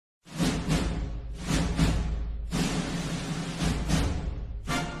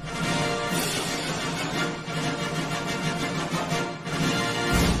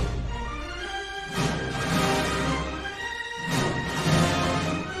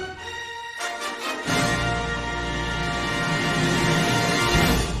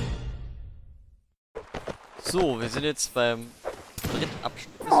So, wir sind jetzt beim dritten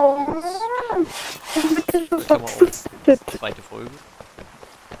Abschnitt. Oh. Zweite Folge.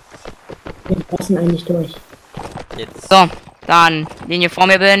 Wir passen eigentlich durch. Jetzt. So, dann Linie vor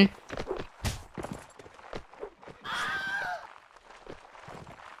mir bin.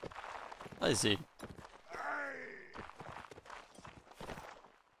 Mal sehen.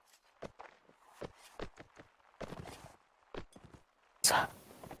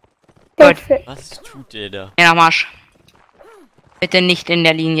 Gut. Was tut der da? Ja, Marsch. Bitte nicht in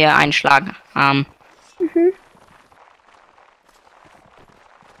der Linie einschlagen.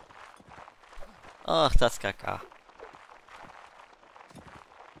 Ach, das Kaka.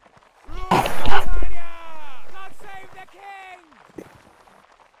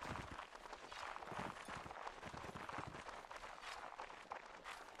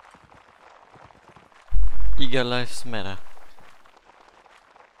 Eager Lives Matter.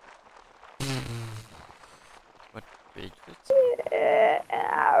 Was will ich jetzt?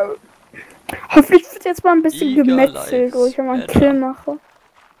 Hoffentlich wird jetzt mal ein bisschen Eager gemetzelt, wo ich mal einen Kill mache.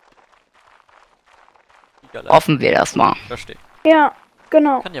 Eager Lives. Hoffen wir das mal. Verstehe. Ja,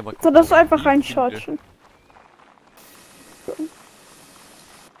 genau. Kann ja mal So, gucken, das ist einfach wie ein viele- Shotchen.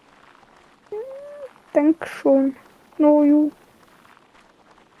 Denk schon. No, you.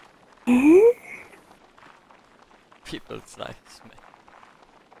 People's Lives Matter.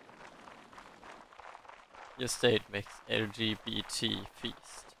 Your state makes LGBT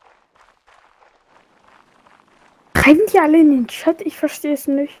feast. Schreiben die alle in den Chat? Ich verstehe es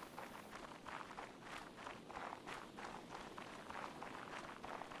nicht.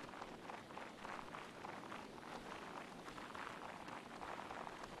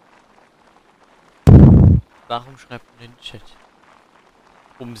 Warum schreibt man in den Chat?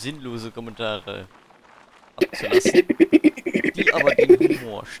 Um sinnlose Kommentare abzulassen, die aber den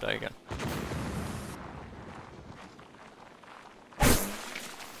Humor steigern.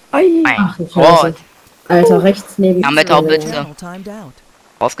 Ei. Ach, du Gut. Scheiße. Alter, rechts neben. Ja, mit Haubitze.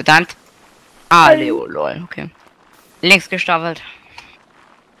 Ausgetimt. Ah, Leo, lol, okay. Links gestaffelt.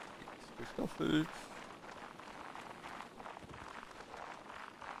 Gestaffelt.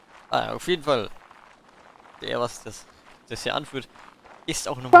 Ah, auf jeden Fall. Der, was das hier anführt, ist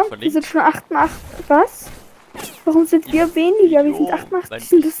auch nochmal Wir sind verlinkt. schon 88. Was? Warum sind wir weniger? Wir sind Jo,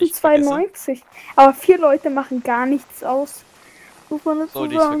 88 und das sind nicht vergessen. 92. Aber 4 Leute machen gar nichts aus. Muss man dazu So,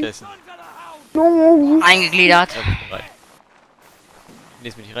 nichts sagen. vergessen. No. Eingegliedert. Ja, ich bin bereit. Wenn ihr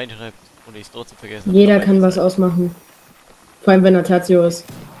es mir nicht reinschreibt und ich es trotzdem vergessen. Jeder kann was ausmachen. Vor allem, wenn er Tatio ist.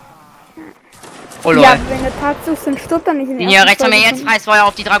 Oh lol. Ja, wenn der Tatsache sind, stirbt er nicht in der Linie ersten rechts haben wir Folge jetzt. schon. Freies Feuer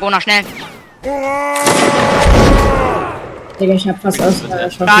auf die Dragoner, schnell. Digga, ich hab fast Das würde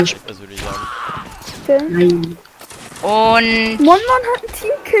ausgeschossen. ich persönlich sagen. Nein. Und Mon hat einen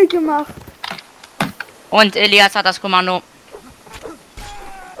Teamkill gemacht. Elias hat das Kommando.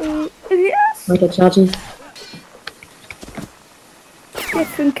 Elias? Weiter chargen.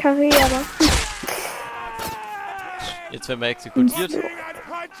 Jetzt für ein Karree, aber. Jetzt werden wir exekutiert.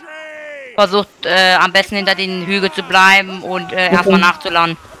 Versucht am besten hinter den Hügel zu bleiben und erstmal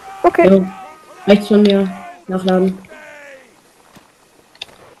nachzuladen. Okay. Jo. Rechts von mir. Nachladen.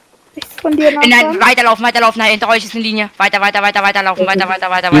 Nichts von dir Nein, nachladen. weiterlaufen, nein, hinter euch ist eine Linie. Weiterlaufen, Okay.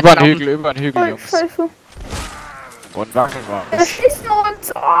 weiterlaufen. Über den Hügel, Oh, Jungs. Scheiße. Und wackeln Da wir. schießen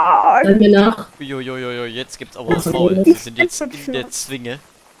uns. Oh. Dann mir nach. Jojojojo, jetzt gibt's aber was Ja, Faules. die Wir sind jetzt in der Zwinge. Im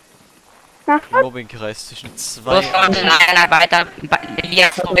Nachladen? Mobbingkreis zwischen zwei. Los, nein, weiter.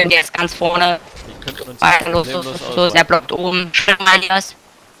 Elias kommt jetzt ganz vorne. Die könnten uns Weiter, los, problemlos er blockt oben. Schön, Elias.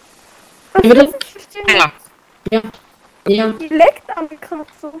 Was Bitte? ist das? Ich verstehe nicht. Ja. Ja. Ja. Die leckt an gerade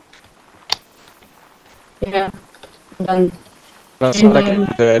so. Ja. Und dann. Das war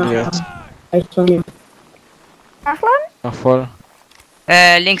der Elias. Rechts von mir. Nachladen? Noch voll.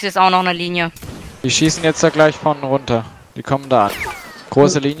 Links ist auch noch eine Linie. Die schießen jetzt da gleich von runter. Die kommen da an.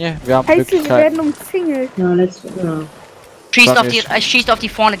 Große Linie, wir haben Heißt, wir Möglichkeiten. werden umzingelt. Ja, letzte. Ja. Schießt auf die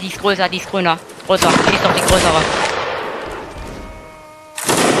vorne, die ist größer, die ist grüner. Größer, schießt auf die größere.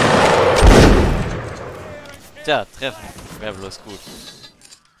 Tja, treffen. Wäre bloß gut.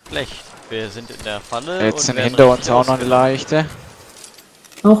 Schlecht. Wir sind in der Falle. Jetzt und sind werden hinter uns richtig auch noch eine leichte.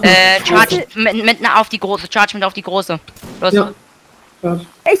 Auch noch. Charge mit auf die große, charge mit auf die große. Los. Ja. Ja.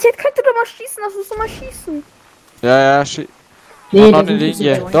 Ich könnte doch mal schießen, lass uns doch mal schießen. Ja, ja, mach Nee, noch das eine ist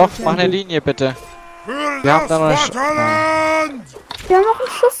Linie. nicht so. Doch, mach eine Linie bitte. Wir haben da noch eine Wir haben noch einen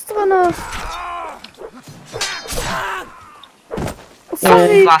Schuss drin.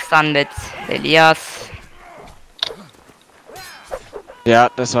 Sorry. Was dann mit Elias? Ja,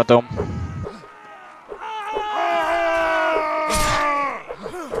 das war dumm.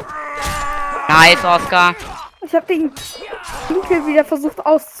 Nice, Oscar. Ich habe den Winkel wieder versucht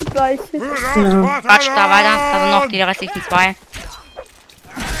auszugleichen. Ja. Quatsch, da weiter. Da sind noch die restlichen 2.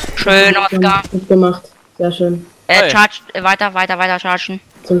 Schön, Oscar. Gut gemacht. Sehr schön. Charge, weiter chargen.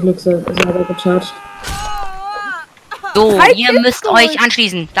 Zum Glück ist er gecharged. So, Halt ihr jetzt müsst durch. euch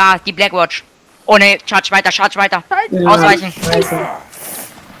anschließen. Da, die Blackwatch. Oh ne, charge weiter. Ja, Ausweichen. Scheiße.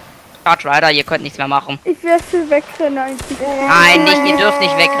 Charge weiter, ihr könnt nichts mehr machen. Ich werde für wegrennen eigentlich. Nein, nicht, ihr dürft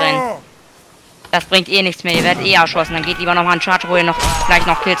nicht wegrennen. Das bringt eh nichts mehr, ihr werdet eh erschossen. Dann geht lieber nochmal einen Charge, wo ihr vielleicht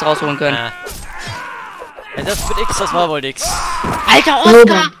noch Kills rausholen könnt. Ja, das mit X, das war wohl nix. Alter,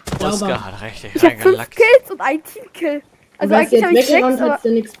 Oscar! Oscar hat richtig Ich habe 5 reingelackt. Kills und ein Teamkill. Also Also eigentlich habe ich 6, weggerannt, aber hast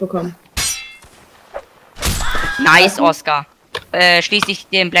du nichts bekommen. Nice, Oscar. Schließ dich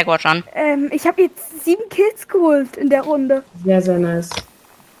den Blackwatch an. ich habe jetzt 7 Kills geholt in der Runde. Sehr, sehr nice.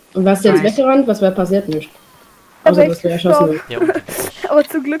 Und warst du jetzt weggerannt? Was wäre passiert? Nicht. Aber Außer, ich dass du erschossen wirst. Ja, und Aber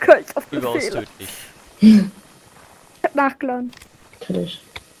zum Glück habe ich auf überaus Fehler. tödlich. Ich hab nachgeladen. Kritisch.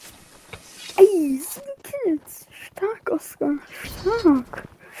 Ey, 7 Kills. Stark, Oscar. Stark.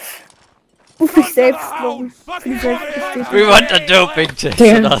 Muss ich selbst loben. Für die Selbstbestätigung. We want a doping test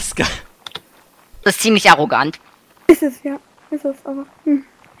Ja. von Oscar. Das ist ziemlich arrogant. Ist es, ja. Ist es, aber.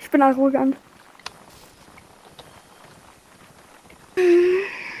 Ich bin arrogant.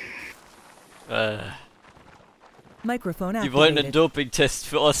 Die wollen einen Doping-Test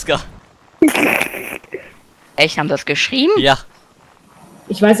für Oscar. Echt, haben das geschrieben? Ja.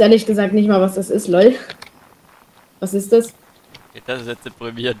 Ich weiß ehrlich gesagt nicht mal, was das ist, lol. Was ist das? Das ist jetzt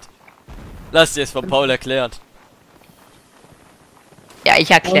deprimierend. Lass dir es von Paul erklärt. Ja, ich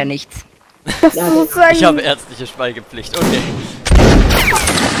erkläre nichts. Das Ja, ist sozusagen. Ich habe ärztliche Schweigepflicht. Okay.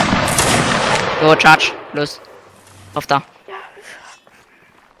 So, Charge, los. Auf da.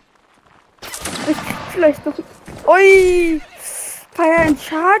 Ich krieg vielleicht noch. Ui! Fire in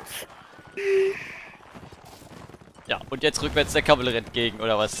Charge? Ja, und jetzt rückwärts der Kavallerie entgegen,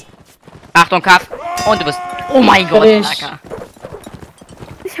 oder was? Achtung, Kaff. Und du bist. Oh mein Gott, Frisch. Alter.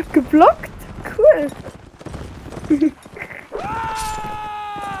 Ich hab geblockt. Cool.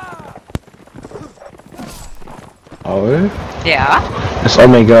 Paul? Ja, Ist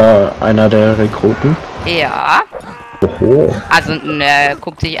Omega einer der Rekruten? ja. Oho. Also,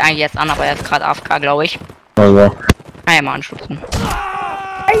 guckt sich eigentlich jetzt an, aber er ist gerade AFK, glaube ich. Also, Kann ja mal anschubsen.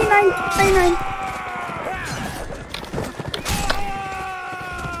 Nein.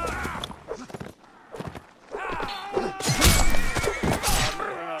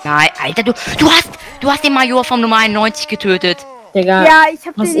 Nein, Alter, du hast den Major vom Nummer 91 getötet. Digga, Ja, ich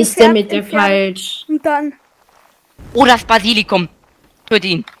hab was den ist denn mit der entfernt. falsch? Und dann. Oh, das Basilikum. Töte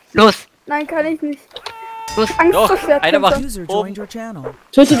ihn. Los. Nein, kann ich nicht. Los. Angst Doch, vor Schwert. einer macht User oben. joined your channel.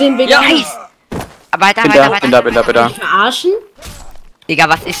 Töte den Weg. Ja. Nice. Weiter. Verarschen? Digga,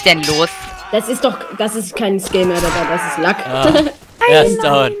 was ist denn los? Das ist kein Skill mehr, Digga, das ist Lack. Er ist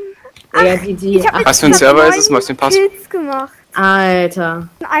down. Digga, GG. Ich hab jetzt Was für ein Server ist es? Machst du den Pass? Kills gemacht. Alter.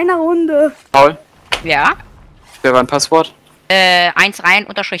 In einer Runde. Paul, Ja. wer war ein Passwort? 1 rein,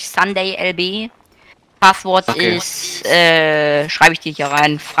 unterstrich Sunday LB. Passwort Okay. ist, schreibe ich dir hier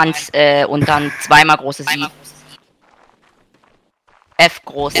rein, Franz, und dann zweimal großes I. F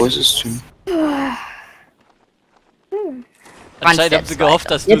groß. Wo ist es denn? Anscheinend haben sie gehofft,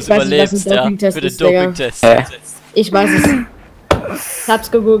 dass du es Jetzt weiß ich, was ein überlebst, ja. Doping-Test Für den ist, Digga. Doping-Test. Ich weiß es. Ich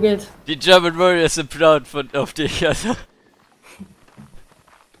hab's gegoogelt. Die German Warriors sind proud auf dich, also.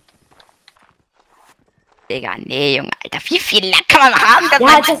 Digga, nee, Junge, Alter, wie viel Lack kann man haben? Das Ja,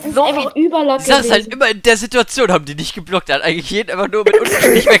 war das ist so einfach Überlock Ich sag's halt gewesen. immer in der Situation, haben die nicht geblockt, er hat eigentlich jeden einfach nur mit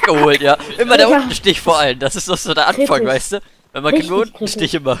Untenstich weggeholt, ja. Immer der Ja. Untenstich vor allem, das ist doch so der Anfang, Kritisch. weißt du? Wenn man Richtig genug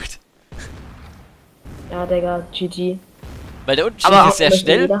Untenstiche macht. Ja, Digga, GG. Weil der Untenstich Aber ist sehr möchte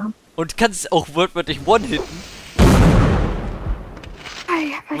schnell jeder haben. und kannst auch wortwörtlich one-hitten.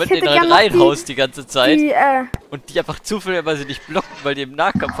 Aber Wenn ich du hätte den gerne halt noch reinhaust die ganze Zeit die, und die einfach zufälligerweise nicht blocken, weil die im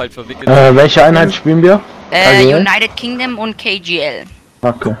Nahkampf halt verwickelt sind. welche Einheit spielen wir? Also, United Kingdom und KGL.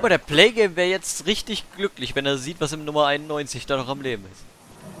 Okay. Guck mal, der Playgame wäre jetzt richtig glücklich, wenn er sieht, was im Nummer 91 da noch am Leben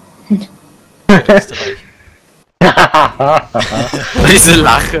ist. Österreich. Diese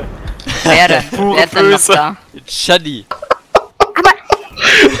Lache. Wer denn? Wer ist denn noch Böse. da? Shadi.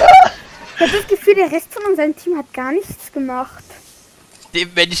 Ich hab das Gefühl, der Rest von unserem Team hat gar nichts gemacht. Der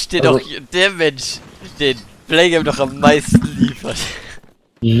Mensch, den Playgame doch am meisten liefert.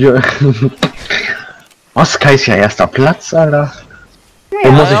 Ja. Oscar ist ja erster Platz, Alter. Den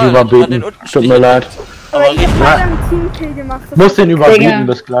Naja, muss ich ja, an den überbieten. Untenstich. Tut mir leid. aber ich hab leider einen Teamkill gemacht. Das Muss den überbieten Digga.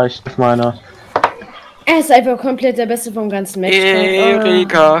 bis gleich. Ich meine. Er ist einfach komplett der Beste vom ganzen Match.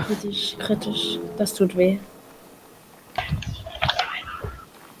 Erika. Kritisch. Das tut weh.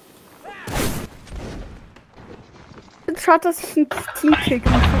 schade, dass ich einen Teamkill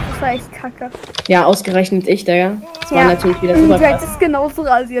gemacht habe. Das war echt kacke. Ja, ausgerechnet ich, Digga. Das war Ja. natürlich wieder Und super du krass. hättest genauso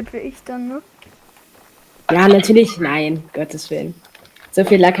rasiert wie ich dann, ne? Ja, natürlich. Nein, Gottes Willen. So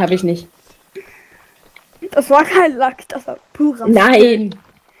viel Lack habe ich nicht. Das war kein Lack, das war purer Nein.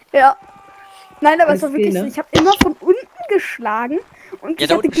 Ja. Nein, aber es war Alles wirklich okay, so. ne? Ich habe immer von unten geschlagen und Ja, ich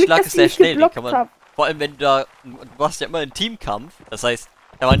der hatte Glück, Untenschlag dass ist ich sehr nicht schnell, den geblockt kann man. habe. Vor allem, wenn du hast ja immer einen Teamkampf, das heißt,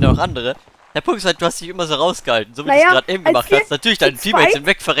 da waren ja auch andere. Der Punkt ist halt, du hast dich immer so rausgehalten, so wie du es gerade eben gemacht hast. Natürlich, deine Teammates sind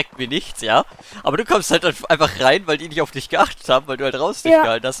wegverreckt wie nichts, ja. Aber du kommst halt einfach rein, weil die nicht auf dich geachtet haben, weil du halt raus dich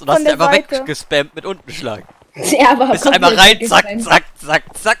gehalten hast und hast dich einfach weggespammt mit Untenschlag. Ja, aber Bist einmal rein, zack, zack, zack,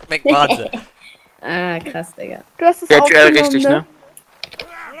 zack, weg waren sie. Ah, krass, Digga. Du hast es KGL aufgenommen, richtig, ne?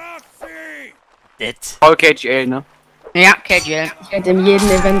 Dead. Voll KGL, ne? Ja, KGL. Ich werde in jedem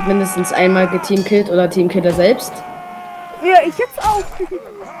Event mindestens einmal geteamkillt oder Teamkiller selbst. Ja, ich jetzt auch.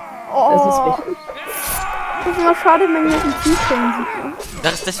 Oh, Das ist wichtig. das ist immer schade, wenn man einen Team killen sieht. Ne?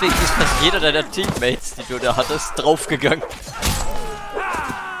 Das ist deswegen ist fast jeder deiner Teammates, die du da hattest, draufgegangen.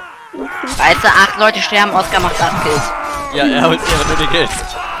 Weißt du, 8 Leute sterben, Oscar macht 8 Kills. Ja, er holt sich aber nur die Kills.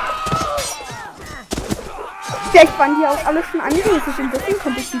 Vielleicht waren die auch alle schon angriffig und deswegen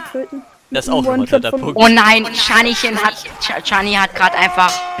konnte ich sie töten. Das ist auch nochmal der Punkt. Oh nein, Chani hat gerade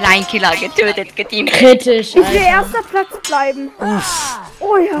einfach Blind Killer getötet, geteamt. Kritisch, Ich will Alter. erster Platz bleiben.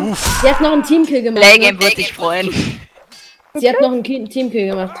 Oh ja. Sie hat noch einen Teamkill gemacht. Playgame Ne? wird sich freuen. Sie hat noch einen Teamkill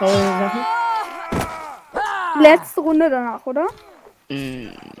gemacht, traurige Sache. Letzte Runde danach, oder?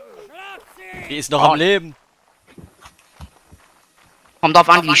 Die ist noch am Leben. Kommt drauf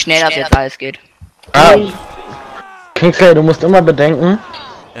an, wie schnell das jetzt alles geht. Ah, Kingsley, du musst immer bedenken.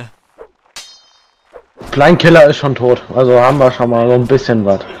 Ja. Kleinkiller ist schon tot. Also haben wir schon mal so ein bisschen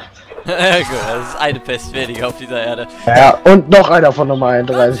was. Ja, gut, das ist eine Pest weniger auf dieser Erde. Ja, und noch einer von Nummer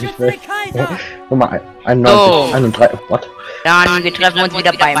 31. Nummer 91, So. 31. What? Dann, wir treffen uns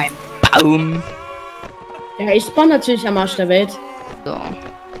wieder beim Baum. Ja, ich spawn natürlich am Arsch der Welt. So.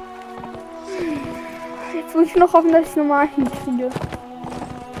 Jetzt muss ich noch hoffen, dass ich normal hinkriege.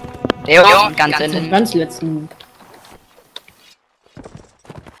 Leo, ganz Im hinten. ganz letzten.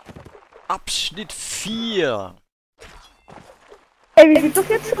 Abschnitt 4. Ey, wir sind doch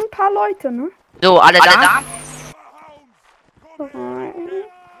jetzt schon ein paar Leute, ne? So, alle da? Drei,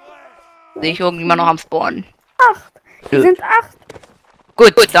 Sehe ich irgendjemand noch am Spawn? 8. Wir sind 8.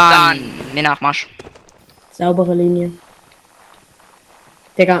 Gut, dann mir Nachmarsch. Saubere Linie.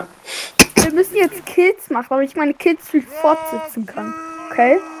 Digga. Wir müssen jetzt Kills machen, aber ich meine Kills viel fortsetzen kann.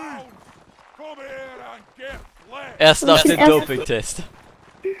 Okay? Erst nach dem erst- Doping-Test.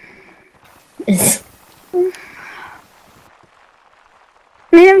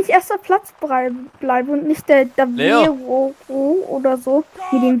 Nee, nämlich erster Platz bleibe und nicht der Leo. Davero oder so,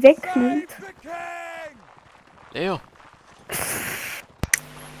 die den wegnimmt. Leo,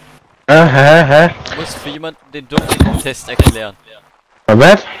 Hä? du musst für jemanden den Doping-Test erklären.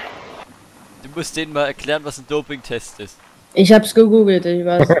 Was? Du musst denen mal erklären, was ein Doping-Test ist. Ich hab's gegoogelt, ich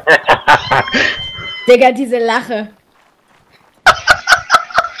weiß. Digga, diese Lache.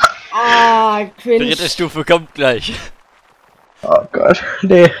 Ah, cringe. Dritte Stufe kommt gleich. Oh Gott.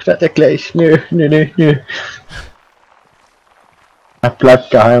 Nee, das erkläre ich. Nö. Das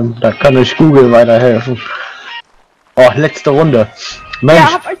bleibt geheim. Da kann euch Google weiterhelfen. Oh, letzte Runde. Mensch.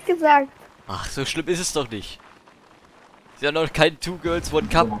 Ja, hab euch gesagt. Ach, so schlimm ist es doch nicht. Ist ja noch kein Two Girls, One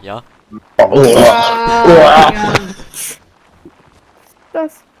Cup, ja?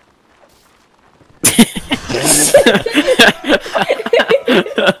 Das.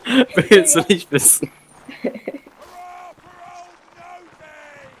 Willst du nicht wissen?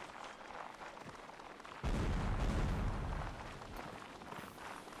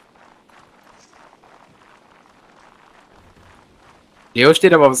 Leo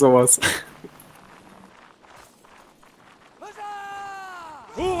steht aber auf sowas.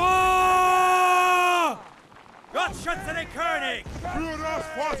 Hurra! Gott schütze den König! Für das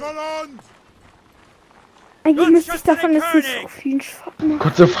Vaterland! Eigentlich müsste ich davon jetzt nicht so viel schaffen.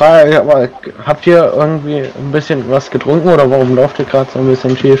 Kurze Frage, aber habt ihr irgendwie ein bisschen was getrunken oder warum läuft ihr gerade so ein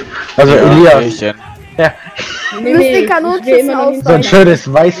bisschen schief? Also Elias. Ja, Wir müssen den Kanonenschüssen so ein ausweichen.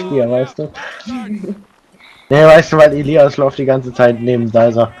 schönes Weißbier, weißt du? Nee, weißt du, weil Elias läuft die ganze Zeit neben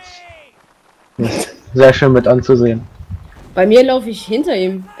Deiser. Sehr schön mit anzusehen. Bei mir laufe ich hinter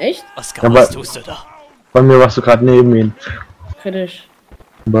ihm. Echt? Oskar, Aber- was tust du da? Bei mir warst du gerade neben ihm. Kritisch.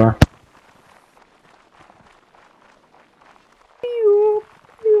 Aber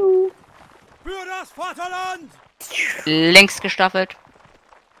Für das Vaterland! Links gestaffelt.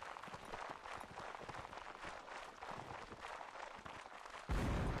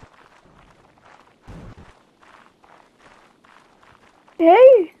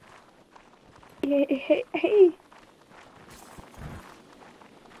 Hey. Hey.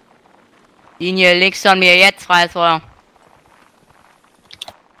 Linie links von mir, jetzt freies Feuer.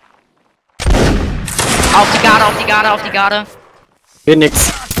 Auf die Garde. Hier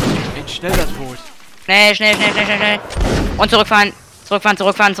nix. Geht schnell das Boot. Schnell. Und zurückfahren,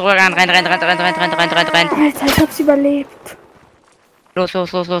 rennen. Alter, ich hab's überlebt. Los,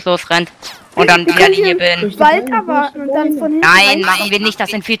 rennt. Und dann Wir wieder können Linie hier bilden. Wald erwarten und dann von hinten. Nein, machen wir nicht, das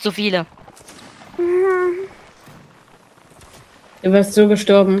sind viel zu viele. Du wärst so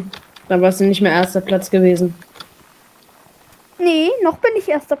gestorben. Dann warst du nicht mehr erster Platz gewesen. Nee, noch bin ich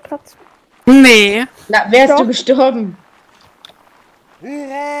erster Platz. Nee. Na, wärst Doch. du gestorben? Ich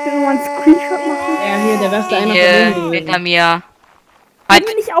will mal einen Screenshot machen. Ja, hier, der wärst du einer von Hier, denen gewesen. hinter mir. Können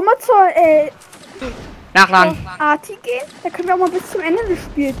wir nicht auch mal zur Nachladen. Arti gehen? Da können wir auch mal bis zum Ende des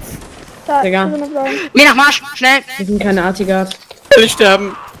Spiels da Digga. drinnen bleiben. Mir nach Marsch, schnell. Wir sind keine Artigard. Will ich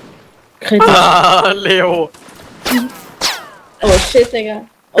sterben? Kritisch. Ah, Leo. Oh shit, Digga.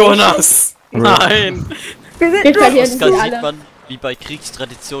 Oh, Jonas. Nein. Wir sind Wir nur verlieren Oskar sie sieht alle. man, wie bei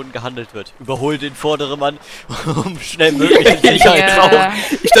Kriegstraditionen gehandelt wird. Überhol den vorderen Mann, um schnell möglich in Sicherheit zu kommen.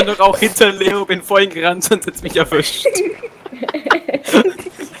 Ich stand doch auch hinter Leo, bin vor ihn gerannt und hat's mich erwischt.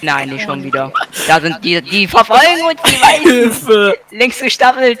 Nein, nicht schon wieder. Da sind die verfolgen uns, die Weißen. Hilfe. Links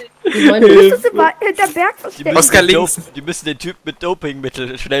gestaffelt. Die wollen Müsstest du mal hinter Berg Die verstecken. müssen, Oskar den links. die müssen den Typ mit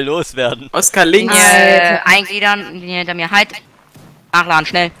Dopingmittel schnell loswerden. Oskar links. Alter. Eingliedern, Linie hinter mir, halt. Nachladen,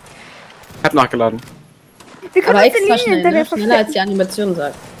 schnell. Ich hab nachgeladen. Wir können aber uns die extra Linie schnell, hinter ne? der Schneller als verstecken. die Animation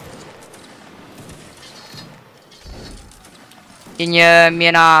sagt. Linie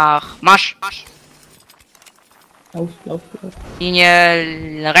mir nach Marsch. Lauf.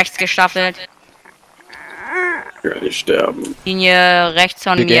 Linie rechts gestaffelt. Ich will nicht sterben. Linie rechts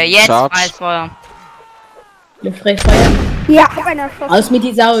von Wir mir, gehen jetzt Charge. freies Feuer. Luftfreiheit. Ja, hab einer erschossen. Aus mit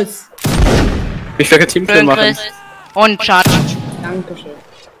die Saus. Ich werde Teamkill Schön, machen. Chris. Und Charge. Dankeschön.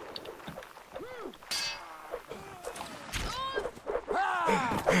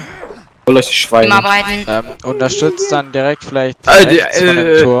 Hol euch die Schweine. Teamarbeiten. Unterstützt dann direkt vielleicht Die, rechts von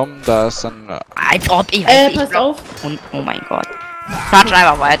dem Turm, da ist dann Als ob ich Passt auf. Und, oh mein Gott. Charge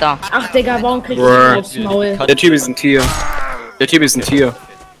einfach weiter. Ach, Digga, warum kriegst du Brr. den aufs Maul? Der Typ ist ein Tier. Ich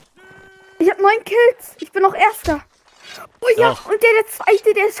hab 9 Kills. Ich bin noch erster. Oh ja, Doch. und der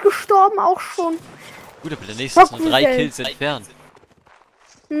zweite, der ist gestorben auch schon. Gut, aber der nächste ist nur 3 Hockensel. Kills entfernt.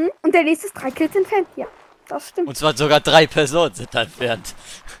 Und der nächste ist 3 Kills entfernt. Ja, das stimmt. Und zwar sogar 3 Personen sind da entfernt.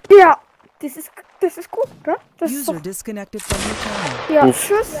 Ja, das ist gut, ne? Das ist User doch, disconnected from your channel. ja, Uff.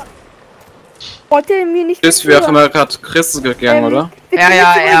 tschüss. Wollte er mir nicht Das wäre mal gerade Chris gegangen, oder? wir Ja, können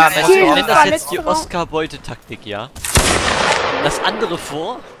ja, jetzt ja, übrigens Ich wenn killen. nenne war das jetzt die letzte Woche. Oscar-Beute-Taktik, ja? Das andere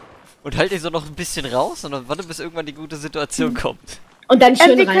vor und halt dich so noch ein bisschen raus und dann warte, bis irgendwann die gute Situation kommt. Und dann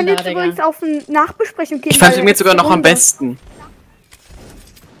schön Wir rein können da, jetzt übrigens Digga. auf eine Nachbesprechung gehen. Ich fand weil ihn jetzt sogar letzte noch am Runde- besten.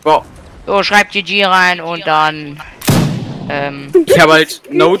 Wow. So, schreibt GG rein und dann. Ich habe halt,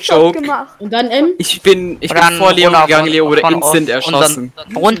 no Screenshot joke, gemacht. Und dann M. ich bin dann vor Leo runter gegangen, Leo wurde von instant uns- erschossen.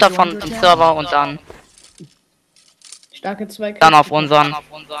 Runter von dem Server und dann Starke 2 auf unseren.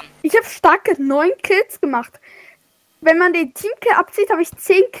 Ich habe starke 9 Kills gemacht. Wenn man den Teamkill abzieht, habe ich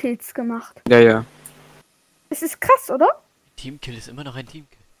 10 Kills gemacht. Ja. Das ist krass, oder? Teamkill ist immer noch ein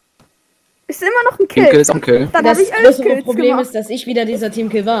Teamkill. Ist immer noch ein Kill. Teamkill ist ein Kill. Dann Das habe ich 11 größere Kills Problem gemacht. ist, dass ich wieder dieser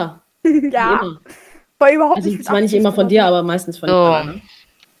Teamkill war. Ja, Wie immer. war überhaupt Also nicht mit zwar nicht Absicht immer von oder dir, so. aber meistens von So. anderen.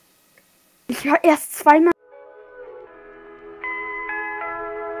 Ich war erst zweimal